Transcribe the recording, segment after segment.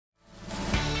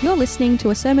You're listening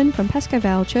to a sermon from Pasco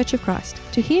Vale Church of Christ.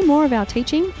 To hear more of our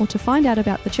teaching or to find out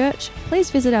about the church, please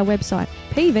visit our website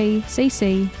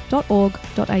pvcc.org.au.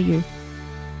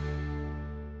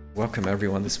 Welcome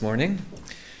everyone this morning.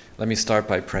 Let me start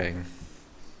by praying.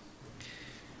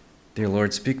 Dear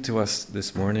Lord, speak to us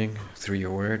this morning through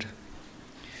your word.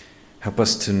 Help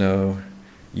us to know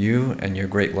you and your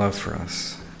great love for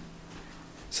us,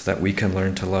 so that we can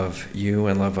learn to love you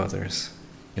and love others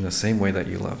in the same way that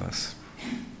you love us.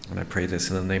 And I pray this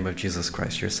in the name of Jesus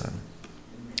Christ, your Son.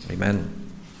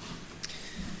 Amen.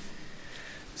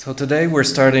 So today we're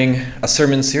starting a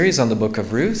sermon series on the book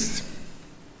of Ruth.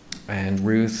 And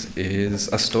Ruth is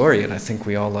a story, and I think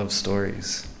we all love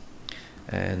stories.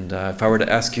 And if I were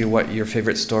to ask you what your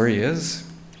favorite story is,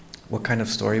 what kind of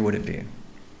story would it be?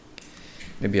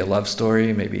 Maybe a love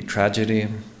story, maybe tragedy.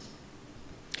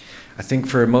 I think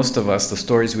for most of us, the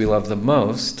stories we love the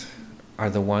most are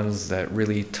the ones that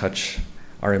really touch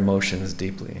our emotions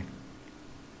deeply.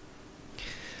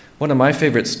 One of my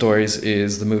favorite stories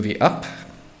is the movie Up.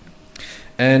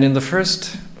 And in the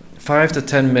first 5 to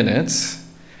 10 minutes,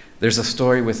 there's a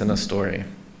story within a story.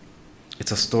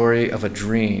 It's a story of a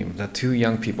dream that two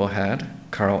young people had,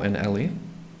 Carl and Ellie.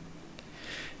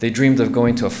 They dreamed of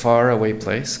going to a faraway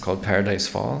place called Paradise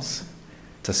Falls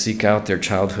to seek out their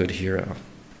childhood hero.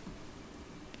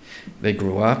 They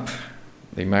grew up,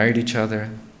 they married each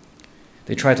other,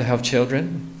 they tried to have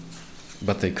children,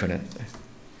 but they couldn't.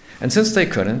 And since they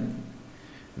couldn't,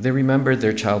 they remembered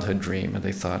their childhood dream and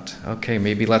they thought, okay,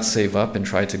 maybe let's save up and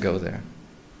try to go there.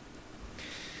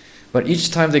 But each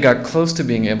time they got close to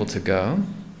being able to go,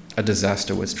 a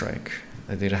disaster would strike.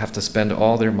 They'd have to spend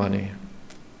all their money.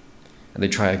 And they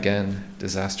try again,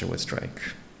 disaster would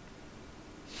strike.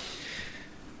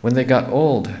 When they got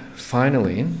old,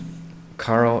 finally,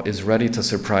 Carl is ready to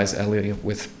surprise Ellie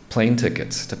with plane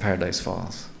tickets to Paradise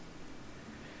Falls.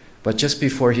 But just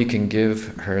before he can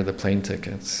give her the plane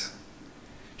tickets,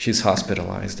 she's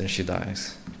hospitalized and she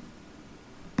dies.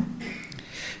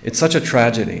 It's such a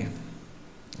tragedy.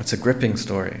 It's a gripping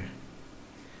story.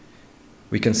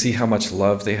 We can see how much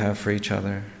love they have for each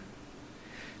other.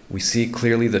 We see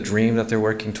clearly the dream that they're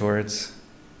working towards,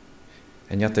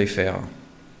 and yet they fail.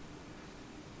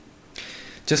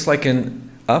 Just like in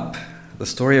Up, the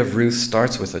story of Ruth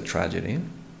starts with a tragedy.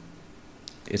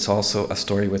 It's also a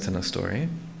story within a story.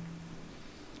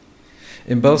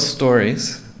 In both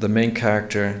stories, the main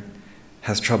character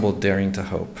has trouble daring to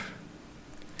hope.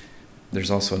 There's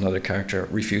also another character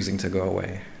refusing to go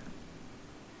away.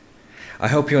 I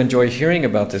hope you enjoy hearing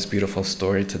about this beautiful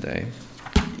story today,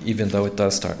 even though it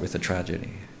does start with a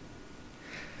tragedy.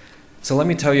 So let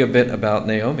me tell you a bit about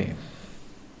Naomi.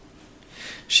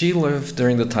 She lived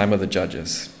during the time of the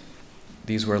judges.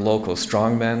 These were local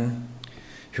strongmen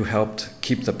who helped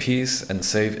keep the peace and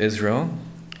save Israel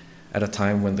at a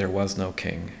time when there was no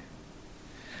king,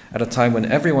 at a time when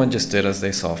everyone just did as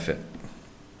they saw fit.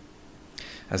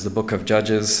 As the book of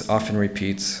Judges often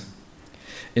repeats,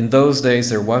 in those days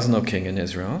there was no king in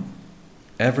Israel.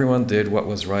 Everyone did what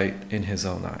was right in his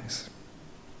own eyes.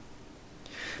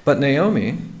 But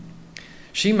Naomi,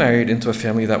 she married into a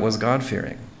family that was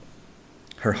God-fearing.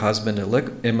 Her husband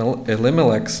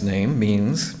Elimelech's name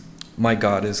means, my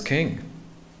God is king.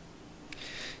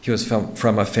 He was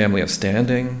from a family of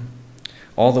standing.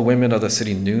 All the women of the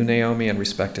city knew Naomi and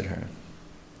respected her.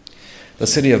 The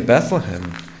city of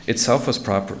Bethlehem itself was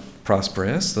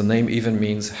prosperous. The name even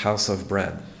means house of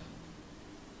bread.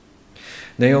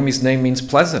 Naomi's name means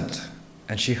pleasant,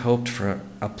 and she hoped for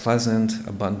a pleasant,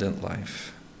 abundant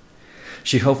life.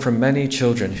 She hoped for many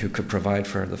children who could provide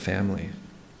for the family.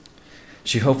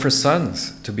 She hoped for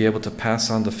sons to be able to pass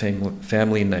on the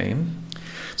family name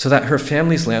so that her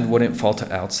family's land wouldn't fall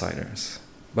to outsiders,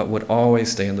 but would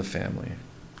always stay in the family.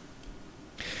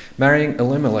 Marrying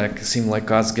Elimelech seemed like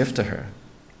God's gift to her.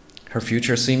 Her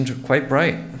future seemed quite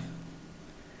bright.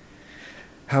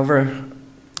 However,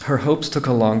 her hopes took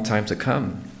a long time to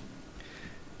come.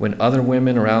 When other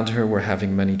women around her were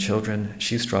having many children,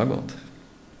 she struggled.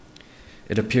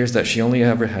 It appears that she only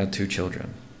ever had 2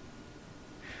 children.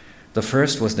 The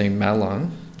first was named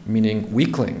Mahlon, meaning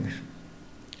weakling,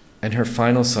 and her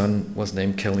final son was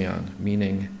named Kilion,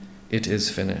 meaning it is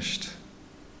finished.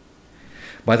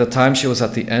 By the time she was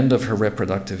at the end of her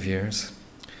reproductive years,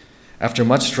 after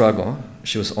much struggle,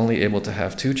 she was only able to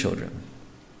have 2 children.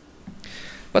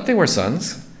 But they were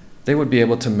sons. They would be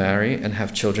able to marry and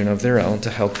have children of their own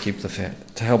to help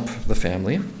the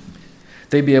family.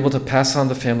 They'd be able to pass on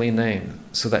the family name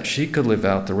so that she could live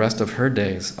out the rest of her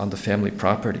days on the family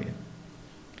property.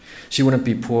 She wouldn't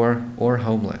be poor or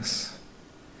homeless.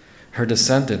 Her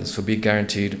descendants would be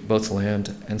guaranteed both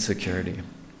land and security.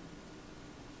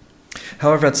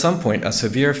 However, at some point, a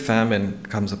severe famine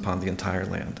comes upon the entire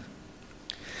land.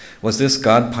 Was this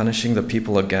God punishing the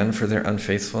people again for their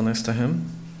unfaithfulness to him?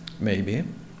 Maybe.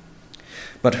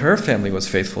 But her family was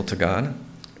faithful to God.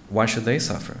 Why should they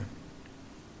suffer?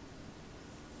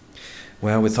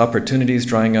 Well, with opportunities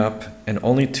drying up and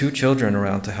only 2 children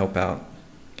around to help out,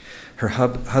 her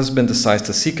husband decides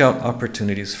to seek out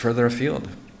opportunities further afield,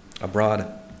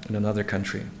 abroad, in another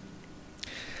country.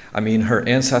 I mean, her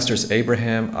ancestors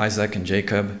Abraham, Isaac, and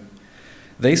Jacob,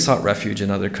 they sought refuge in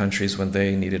other countries when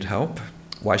they needed help.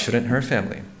 Why shouldn't her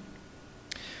family?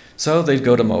 So they'd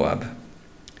go to Moab.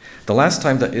 The last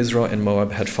time that Israel and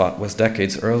Moab had fought was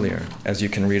decades earlier, as you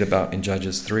can read about in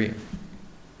Judges 3.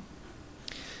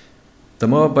 The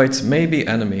Moabites may be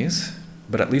enemies,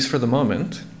 but at least for the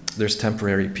moment, there's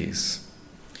temporary peace.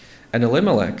 And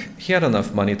Elimelech, he had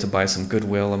enough money to buy some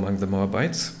goodwill among the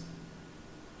Moabites.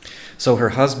 So her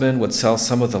husband would sell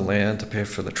some of the land to pay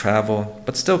for the travel,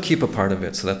 but still keep a part of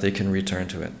it so that they can return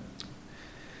to it.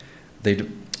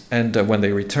 When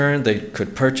they returned, they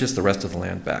could purchase the rest of the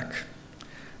land back.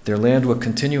 Their land would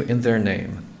continue in their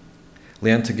name,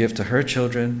 land to give to her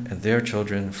children and their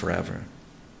children forever.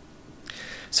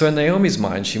 So in Naomi's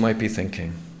mind, she might be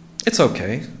thinking, it's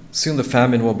okay, soon the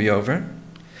famine will be over.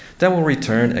 Then we'll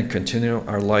return and continue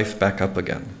our life back up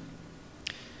again.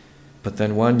 But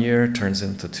then 1 year turns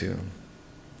into 2.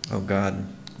 Oh God,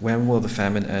 when will the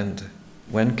famine end?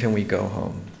 When can we go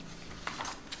home?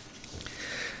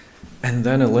 And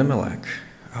then Elimelech,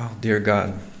 oh dear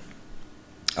God,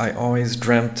 I always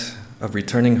dreamt of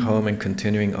returning home and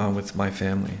continuing on with my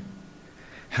family.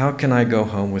 How can I go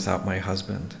home without my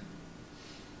husband?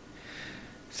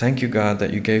 Thank you, God,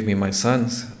 that you gave me my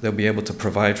sons. They'll be able to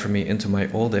provide for me into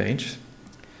my old age.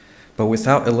 But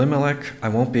without Elimelech, I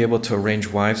won't be able to arrange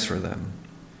wives for them.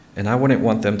 And I wouldn't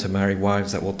want them to marry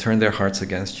wives that will turn their hearts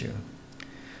against you.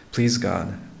 Please,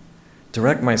 God,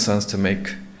 direct my sons to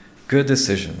make good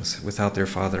decisions without their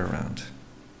father around.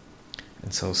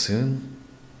 And so soon,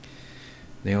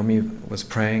 Naomi was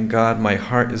praying, God, my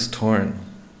heart is torn.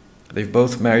 They've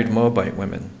both married Moabite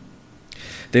women.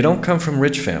 They don't come from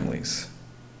rich families.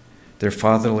 They're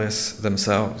fatherless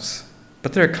themselves,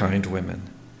 but they're kind women.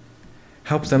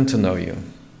 Help them to know you.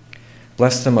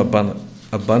 Bless them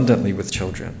abundantly with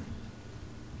children.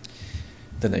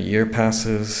 Then a year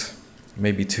passes,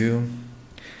 maybe 2.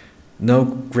 No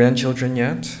grandchildren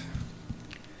yet.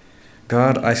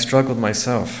 God, I struggled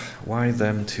myself. Why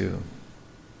them too?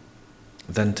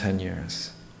 Then 10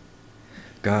 years.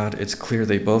 God, it's clear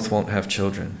they both won't have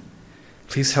children.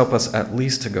 Please help us at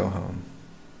least to go home.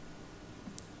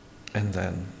 And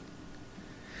then,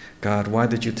 God, why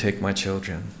did you take my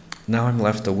children? Now I'm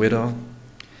left a widow,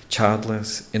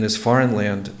 childless, in this foreign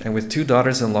land, and with 2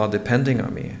 daughters-in-law depending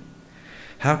on me.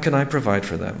 How can I provide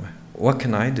for them? What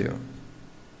can I do?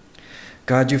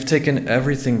 God, you've taken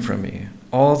everything from me,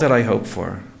 all that I hoped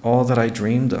for, all that I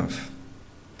dreamed of.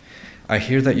 I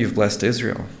hear that you've blessed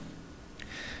Israel.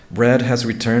 Bread has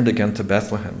returned again to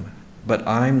Bethlehem, but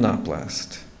I'm not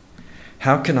blessed.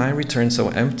 How can I return so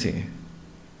empty?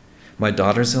 My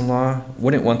daughters-in-law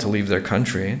wouldn't want to leave their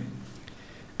country,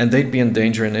 and they'd be in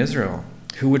danger in Israel.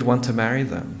 Who would want to marry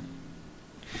them?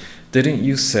 Didn't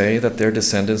you say that their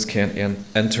descendants can't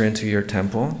enter into your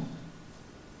temple?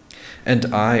 And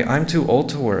I'm too old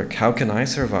to work. How can I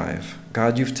survive?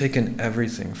 God, you've taken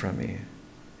everything from me.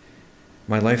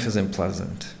 My life isn't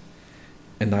pleasant,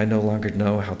 and I no longer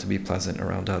know how to be pleasant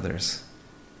around others.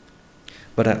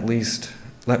 But at least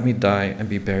let me die and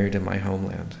be buried in my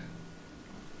homeland.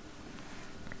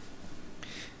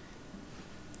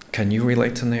 Can you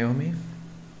relate to Naomi?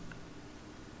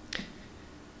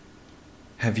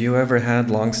 Have you ever had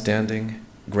long-standing,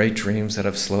 great dreams that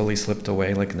have slowly slipped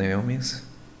away like Naomi's?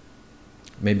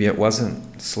 Maybe it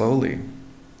wasn't slowly.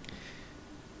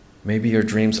 Maybe your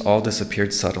dreams all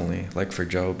disappeared suddenly, like for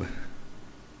Job.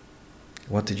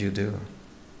 What did you do?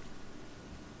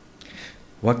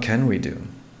 What can we do?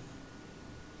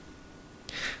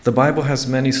 The Bible has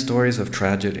many stories of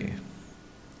tragedy.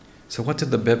 So what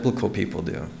did the biblical people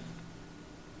do?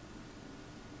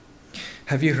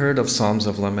 Have you heard of Psalms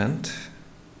of Lament?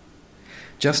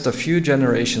 Just a few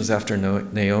generations after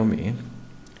Naomi,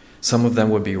 some of them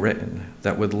would be written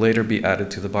that would later be added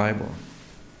to the Bible.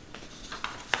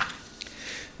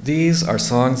 These are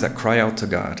songs that cry out to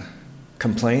God,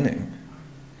 complaining.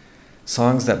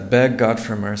 Songs that beg God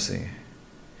for mercy.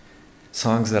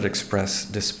 Songs that express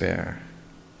despair.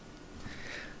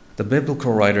 The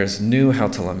biblical writers knew how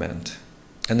to lament,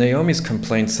 and Naomi's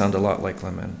complaints sound a lot like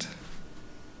lament.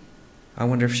 I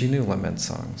wonder if she knew lament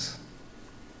songs.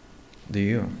 Do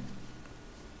you?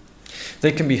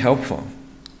 They can be helpful.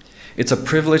 It's a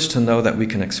privilege to know that we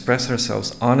can express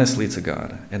ourselves honestly to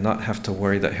God and not have to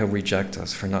worry that He'll reject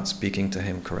us for not speaking to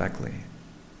Him correctly.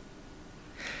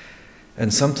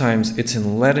 And sometimes it's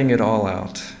in letting it all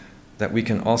out that we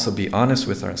can also be honest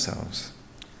with ourselves.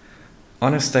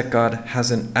 Honest that God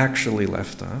hasn't actually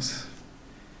left us,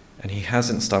 and He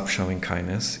hasn't stopped showing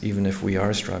kindness, even if we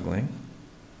are struggling.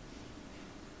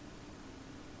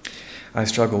 I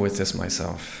struggle with this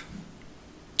myself.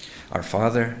 Our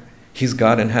Father, He's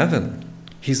God in heaven.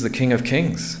 He's the King of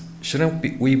Kings.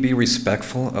 Shouldn't we be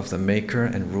respectful of the maker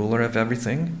and ruler of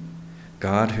everything?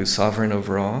 God who's sovereign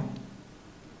over all?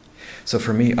 So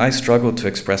for me, I struggle to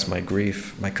express my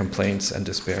grief, my complaints, and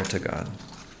despair to God.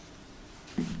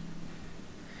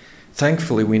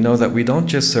 Thankfully, we know that we don't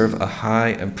just serve a high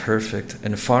and perfect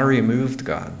and far-removed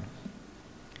God.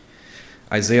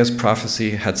 Isaiah's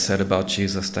prophecy had said about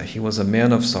Jesus that He was a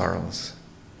man of sorrows,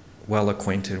 well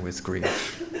acquainted with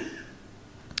grief.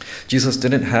 Jesus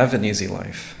didn't have an easy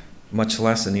life, much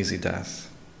less an easy death.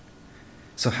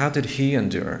 So how did He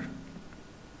endure?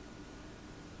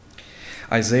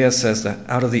 Isaiah says that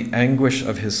out of the anguish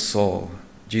of His soul,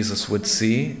 Jesus would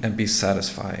see and be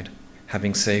satisfied,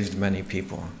 having saved many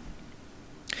people.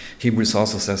 Hebrews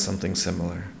also says something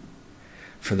similar.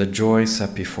 For the joy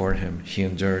set before Him, He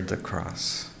endured the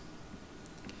cross.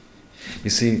 You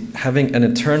see, having an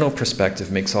eternal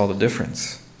perspective makes all the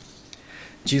difference.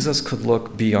 Jesus could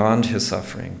look beyond His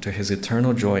suffering to His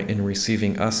eternal joy in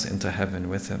receiving us into heaven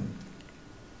with Him.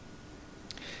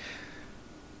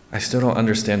 I still don't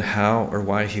understand how or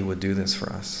why He would do this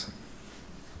for us.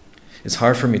 It's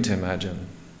hard for me to imagine.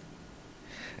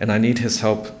 And I need His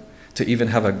help to even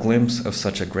have a glimpse of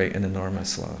such a great and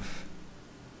enormous love.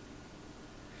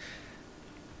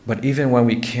 But even when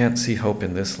we can't see hope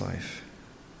in this life,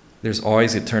 there's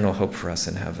always eternal hope for us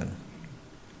in heaven.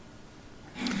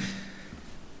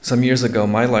 Some years ago,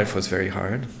 my life was very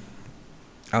hard.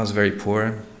 I was very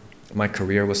poor. My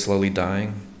career was slowly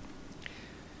dying.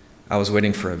 I was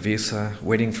waiting for a visa,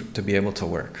 to be able to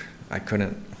work. I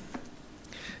couldn't.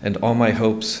 And all my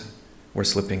hopes were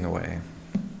slipping away.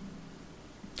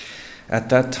 At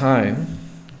that time,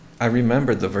 I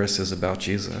remembered the verses about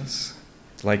Jesus.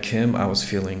 Like Him, I was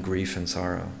feeling grief and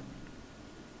sorrow.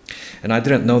 And I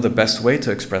didn't know the best way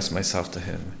to express myself to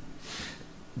Him.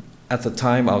 At the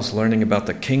time, I was learning about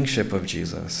the kingship of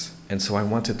Jesus, and so I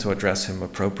wanted to address Him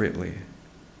appropriately.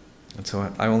 And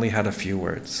so I only had a few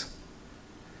words.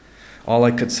 All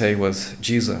I could say was,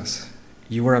 Jesus,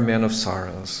 You are a man of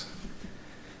sorrows,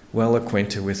 well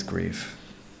acquainted with grief.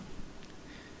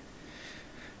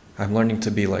 I'm learning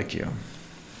to be like You.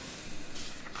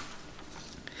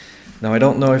 Now, I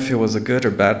don't know if it was a good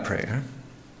or bad prayer,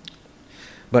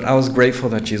 but I was grateful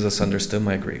that Jesus understood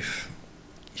my grief.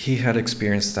 He had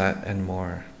experienced that and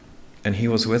more, and He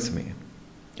was with me,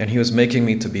 and He was making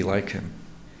me to be like Him.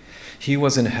 He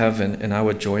was in heaven, and I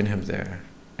would join Him there,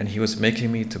 and He was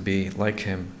making me to be like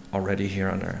Him already here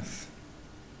on earth.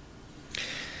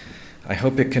 I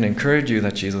hope it can encourage you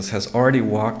that Jesus has already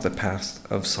walked the path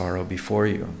of sorrow before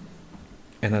you,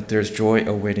 and that there's joy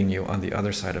awaiting you on the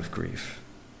other side of grief.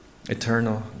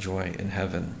 Eternal joy in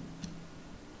heaven.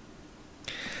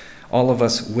 All of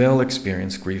us will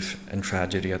experience grief and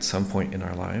tragedy at some point in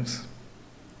our lives.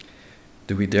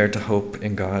 Do we dare to hope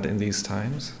in God in these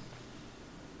times?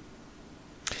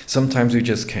 Sometimes we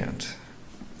just can't.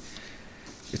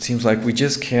 It seems like we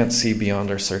just can't see beyond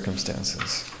our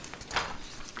circumstances.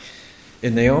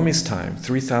 In Naomi's time,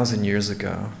 3,000 years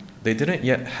ago, they didn't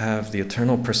yet have the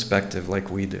eternal perspective like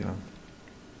we do.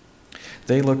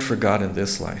 They looked for God in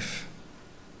this life,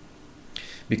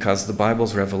 because the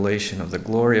Bible's revelation of the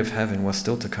glory of heaven was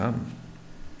still to come.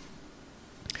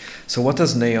 So what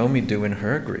does Naomi do in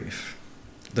her grief?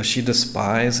 Does she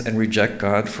despise and reject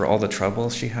God for all the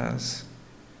troubles she has?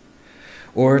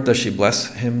 Or does she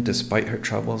bless Him despite her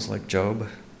troubles like Job?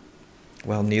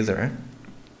 Well, neither.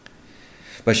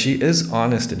 But she is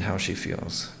honest in how she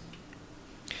feels.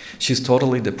 She's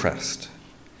totally depressed.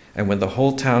 And when the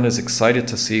whole town is excited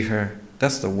to see her,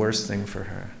 that's the worst thing for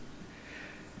her.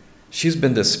 She's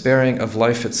been despairing of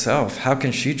life itself. How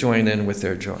can she join in with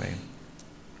their joy?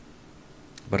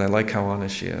 But I like how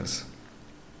honest she is.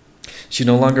 She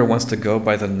no longer wants to go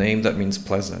by the name that means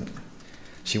pleasant.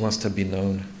 She wants to be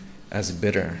known as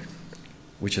bitter,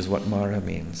 which is what Mara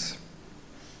means.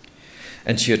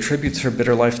 And she attributes her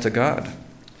bitter life to God.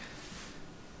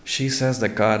 She says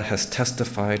that God has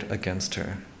testified against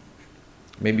her.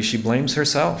 Maybe she blames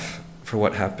herself for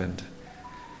what happened.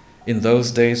 In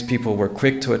those days, people were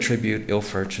quick to attribute ill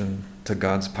fortune to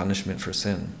God's punishment for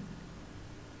sin.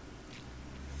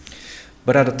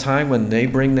 But at a time when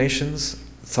neighboring nations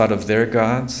thought of their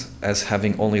gods as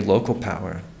having only local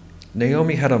power,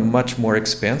 Naomi had a much more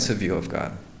expansive view of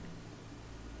God.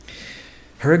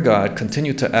 Her God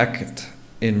continued to act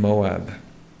in Moab.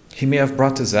 He may have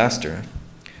brought disaster,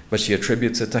 but she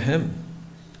attributes it to him.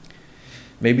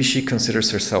 Maybe she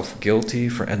considers herself guilty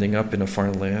for ending up in a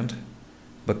foreign land,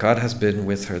 but God has been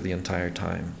with her the entire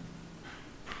time.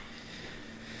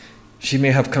 She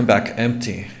may have come back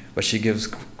empty, but she gives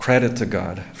credit to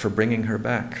God for bringing her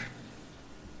back.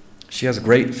 She has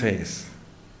great faith,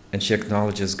 and she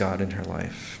acknowledges God in her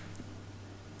life.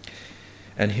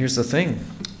 And here's the thing.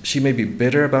 She may be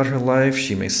bitter about her life.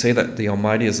 She may say that the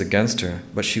Almighty is against her,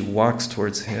 but she walks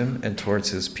towards him and towards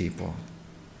his people.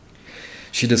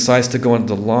 She decides to go on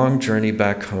the long journey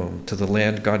back home to the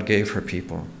land God gave her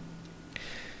people.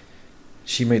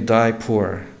 She may die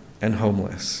poor and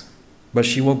homeless, but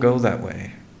she will go that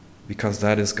way because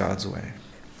that is God's way.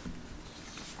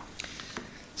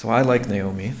 So I like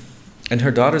Naomi, and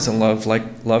her daughters-in-law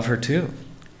love her too.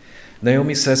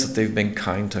 Naomi says that they've been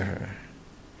kind to her.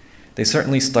 They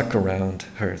certainly stuck around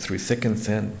her through thick and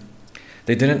thin.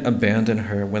 They didn't abandon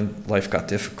her when life got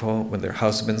difficult, when their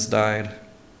husbands died.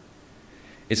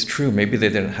 It's true, maybe they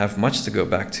didn't have much to go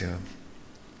back to.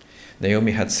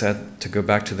 Naomi had said to go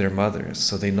back to their mothers,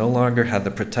 so they no longer had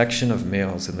the protection of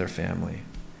males in their family.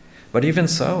 But even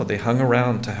so, they hung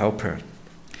around to help her.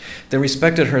 They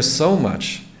respected her so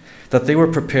much that they were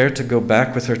prepared to go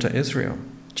back with her to Israel,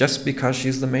 just because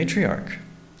she's the matriarch.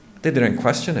 They didn't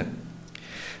question it.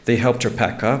 They helped her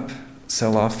pack up,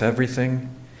 sell off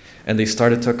everything, and they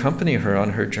started to accompany her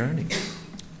on her journey.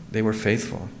 They were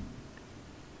faithful.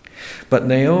 But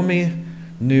Naomi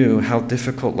knew how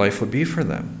difficult life would be for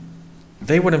them.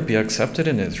 They wouldn't be accepted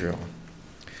in Israel.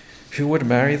 Who would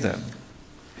marry them?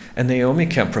 And Naomi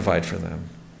can't provide for them.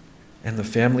 And the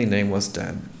family name was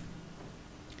dead.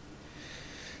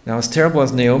 Now, as terrible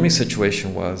as Naomi's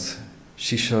situation was,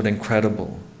 she showed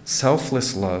incredible,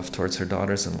 selfless love towards her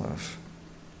daughters-in-law.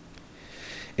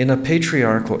 In a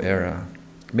patriarchal era,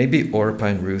 maybe Orpah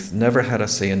and Ruth never had a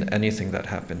say in anything that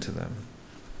happened to them.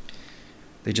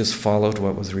 They just followed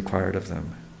what was required of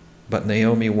them. But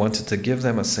Naomi wanted to give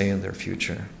them a say in their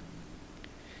future.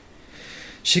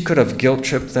 She could have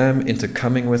guilt-tripped them into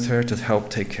coming with her to help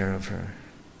take care of her.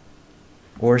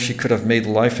 Or she could have made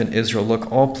life in Israel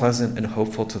look all pleasant and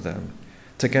hopeful to them,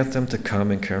 to get them to come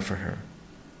and care for her.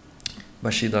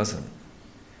 But she doesn't.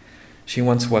 She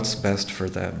wants what's best for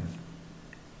them.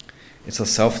 It's a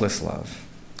selfless love,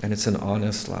 and it's an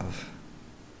honest love.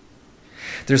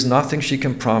 There's nothing she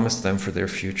can promise them for their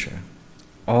future.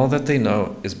 All that they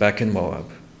know is back in Moab.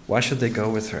 Why should they go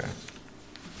with her?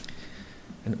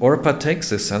 And Orpah takes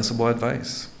this sensible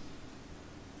advice.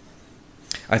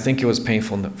 I think it was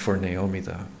painful for Naomi,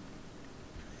 though.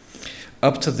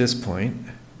 Up to this point,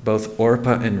 both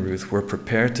Orpah and Ruth were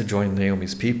prepared to join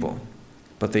Naomi's people,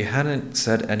 but they hadn't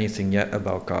said anything yet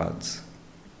about God's.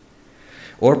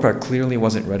 Orpah clearly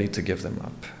wasn't ready to give them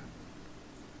up.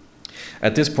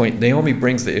 At this point, Naomi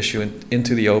brings the issue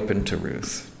into the open to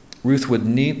Ruth. Ruth would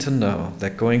need to know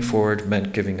that going forward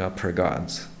meant giving up her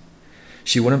gods.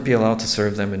 She wouldn't be allowed to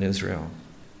serve them in Israel.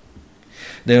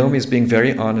 Naomi is being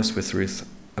very honest with Ruth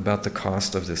about the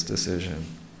cost of this decision.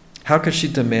 How could she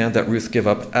demand that Ruth give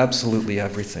up absolutely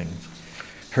everything?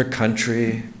 Her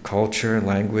country, culture,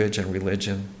 language, and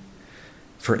religion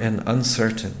for an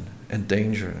uncertain and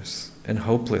dangerous and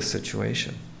hopeless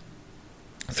situation.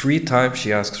 3 times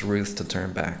she asks Ruth to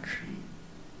turn back.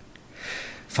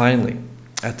 Finally,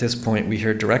 at this point, we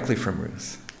hear directly from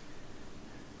Ruth,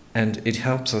 and it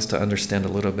helps us to understand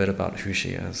a little bit about who she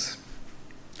is.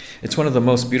 It's one of the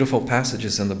most beautiful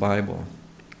passages in the Bible.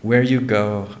 Where you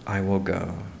go, I will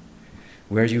go.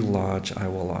 Where you lodge, I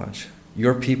will lodge.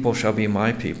 Your people shall be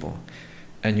my people,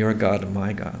 and your God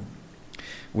my God.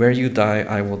 Where you die,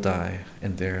 I will die,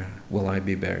 and there will I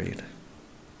be buried.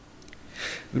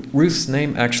 Ruth's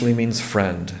name actually means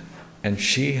friend, and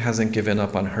she hasn't given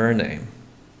up on her name.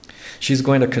 She's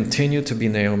going to continue to be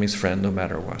Naomi's friend no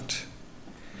matter what.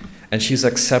 And she's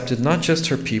accepted not just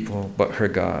her people, but her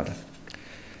God.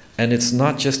 And it's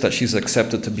not just that she's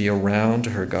accepted to be around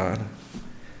her God,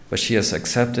 but she has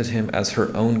accepted him as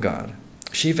her own God.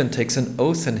 She even takes an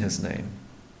oath in his name.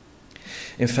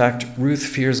 In fact, Ruth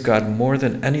fears God more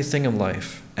than anything in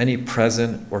life, any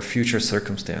present or future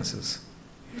circumstances.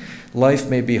 Life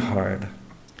may be hard,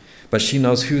 but she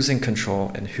knows who's in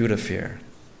control and who to fear.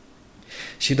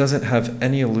 She doesn't have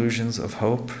any illusions of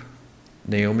hope.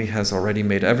 Naomi has already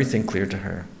made everything clear to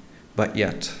her. But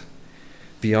yet,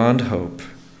 beyond hope,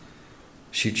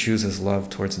 she chooses love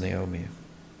towards Naomi.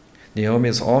 Naomi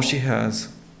is all she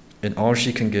has, and all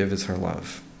she can give is her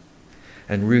love.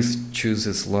 and Ruth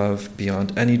chooses love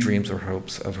beyond any dreams or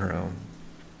hopes of her own.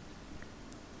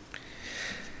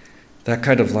 That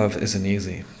kind of love isn't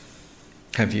easy.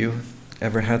 Have you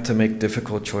ever had to make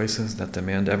difficult choices that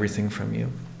demand everything from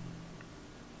you?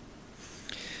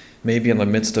 Maybe in the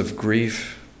midst of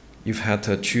grief, you've had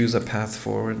to choose a path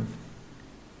forward.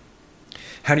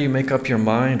 How do you make up your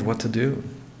mind what to do?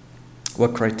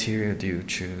 What criteria do you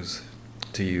choose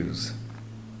to use?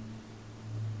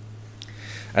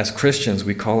 As Christians,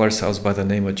 we call ourselves by the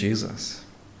name of Jesus.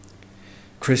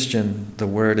 Christian, the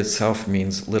word itself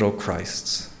means little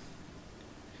Christs.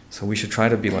 So we should try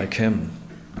to be like him.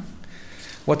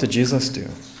 What did Jesus do?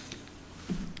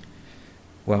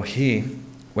 Well,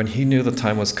 when he knew the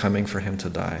time was coming for him to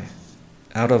die,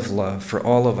 out of love for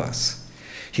all of us,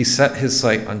 he set his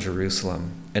sight on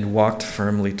Jerusalem and walked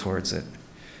firmly towards it,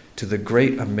 to the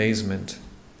great amazement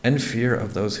and fear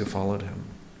of those who followed him.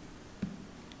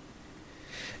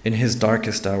 In his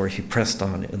darkest hour, he pressed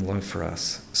on in love for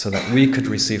us so that we could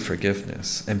receive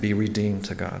forgiveness and be redeemed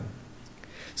to God,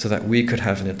 so that we could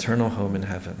have an eternal home in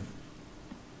heaven.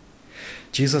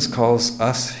 Jesus calls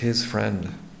us his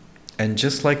friend, and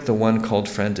just like the one called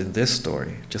friend in this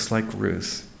story, just like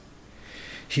Ruth,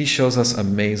 he shows us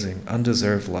amazing,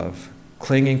 undeserved love,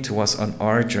 clinging to us on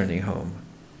our journey home,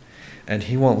 and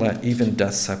he won't let even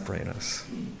death separate us.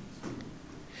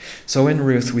 So in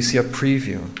Ruth, we see a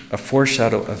preview, a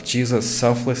foreshadow of Jesus'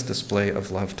 selfless display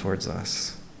of love towards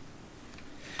us.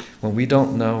 When we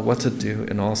don't know what to do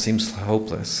and all seems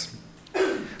hopeless,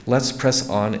 let's press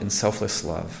on in selfless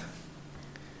love,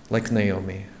 like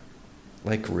Naomi,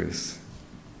 like Ruth,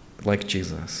 like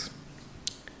Jesus.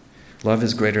 Love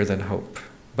is greater than hope,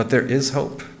 but there is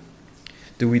hope.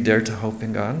 Do we dare to hope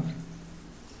in God?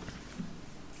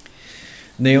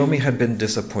 Naomi had been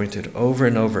disappointed over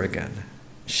and over again.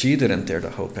 She didn't dare to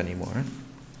hope anymore.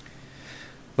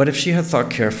 But if she had thought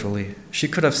carefully, she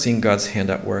could have seen God's hand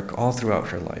at work all throughout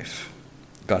her life.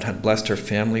 God had blessed her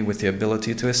family with the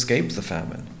ability to escape the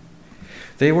famine.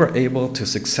 They were able to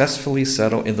successfully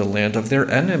settle in the land of their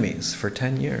enemies for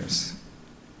 10 years.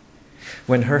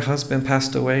 When her husband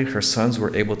passed away, her sons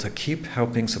were able to keep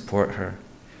helping support her,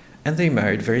 and they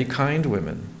married very kind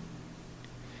women.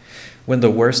 When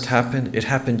the worst happened, it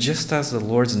happened just as the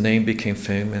Lord's name became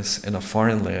famous in a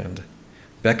foreign land,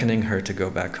 beckoning her to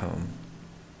go back home.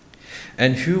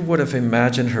 And who would have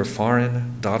imagined her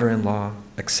foreign daughter-in-law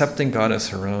accepting God as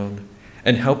her own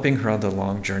and helping her on the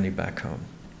long journey back home?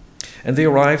 And they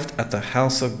arrived at the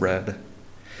house of bread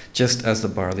just as the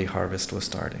barley harvest was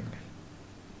starting.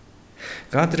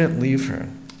 God didn't leave her,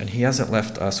 and he hasn't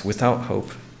left us without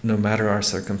hope, no matter our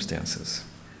circumstances.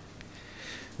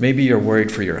 Maybe you're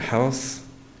worried for your health.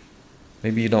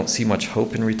 Maybe you don't see much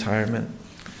hope in retirement.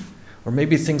 Or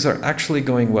maybe things are actually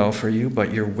going well for you,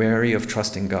 but you're wary of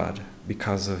trusting God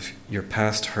because of your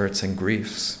past hurts and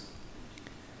griefs.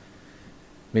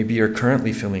 Maybe you're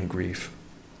currently feeling grief,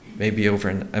 maybe over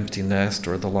an empty nest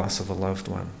or the loss of a loved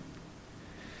one.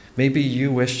 Maybe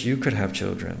you wish you could have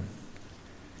children,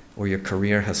 or your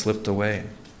career has slipped away.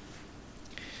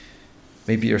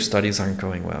 Maybe your studies aren't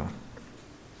going well.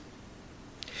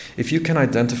 If you can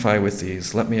identify with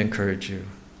these, let me encourage you.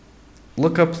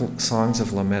 Look up songs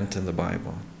of lament in the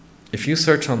Bible. If you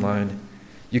search online,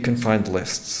 you can find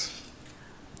lists.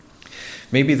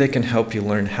 Maybe they can help you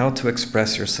learn how to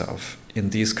express yourself in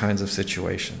these kinds of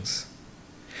situations.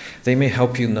 They may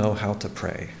help you know how to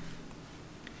pray.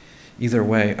 Either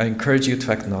way, I encourage you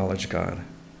to acknowledge God.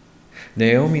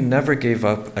 Naomi never gave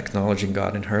up acknowledging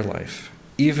God in her life,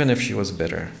 even if she was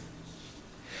bitter.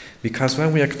 Because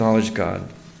when we acknowledge God,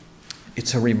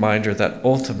 it's a reminder that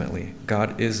ultimately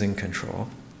God is in control,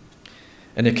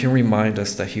 and it can remind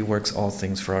us that he works all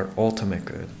things for our ultimate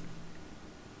good.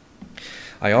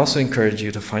 I also encourage you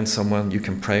to find someone you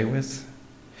can pray with,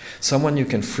 someone you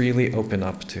can freely open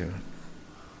up to.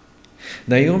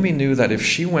 Naomi knew that if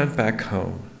she went back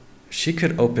home, she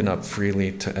could open up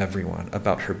freely to everyone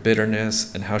about her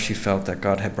bitterness and how she felt that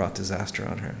God had brought disaster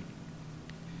on her.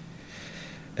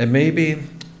 And maybe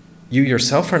you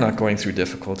yourself are not going through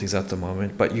difficulties at the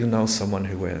moment, but you know someone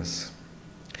who is.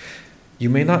 You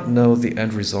may not know the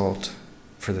end result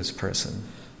for this person.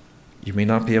 You may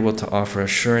not be able to offer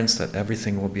assurance that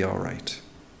everything will be all right.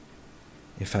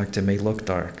 In fact, it may look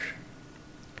dark.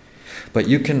 But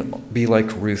you can be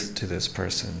like Ruth to this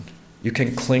person. You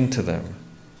can cling to them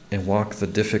and walk the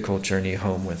difficult journey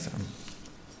home with them.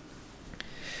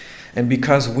 And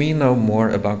because we know more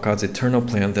about God's eternal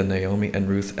plan than Naomi and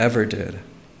Ruth ever did,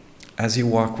 as you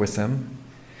walk with them,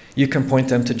 you can point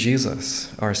them to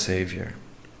Jesus, our Savior.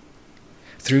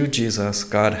 Through Jesus,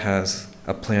 God has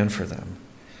a plan for them,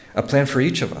 a plan for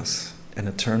each of us, an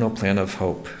eternal plan of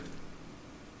hope.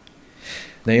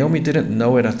 Naomi didn't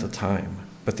know it at the time,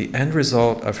 but the end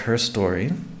result of her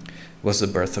story was the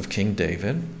birth of King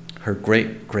David, her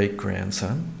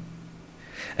great-great-grandson,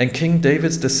 and King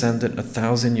David's descendant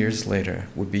 1,000 years later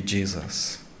would be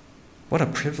Jesus. What a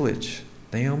privilege.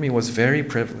 Naomi was very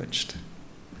privileged.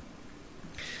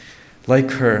 Like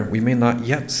her, we may not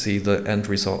yet see the end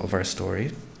result of our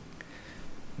story,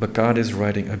 but God is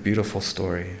writing a beautiful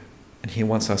story, and He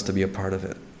wants us to be a part of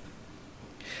it.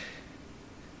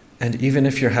 And even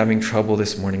if you're having trouble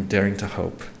this morning daring to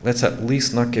hope, let's at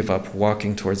least not give up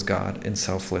walking towards God in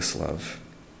selfless love.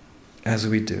 As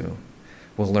we do,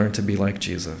 we'll learn to be like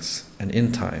Jesus, and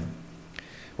in time,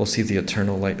 we'll see the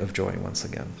eternal light of joy once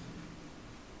again.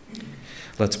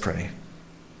 Let's pray.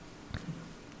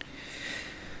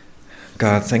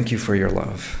 God, thank you for your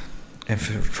love and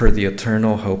for the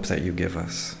eternal hope that you give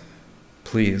us.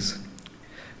 Please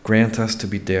grant us to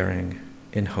be daring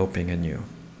in hoping in you.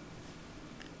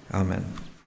 Amen.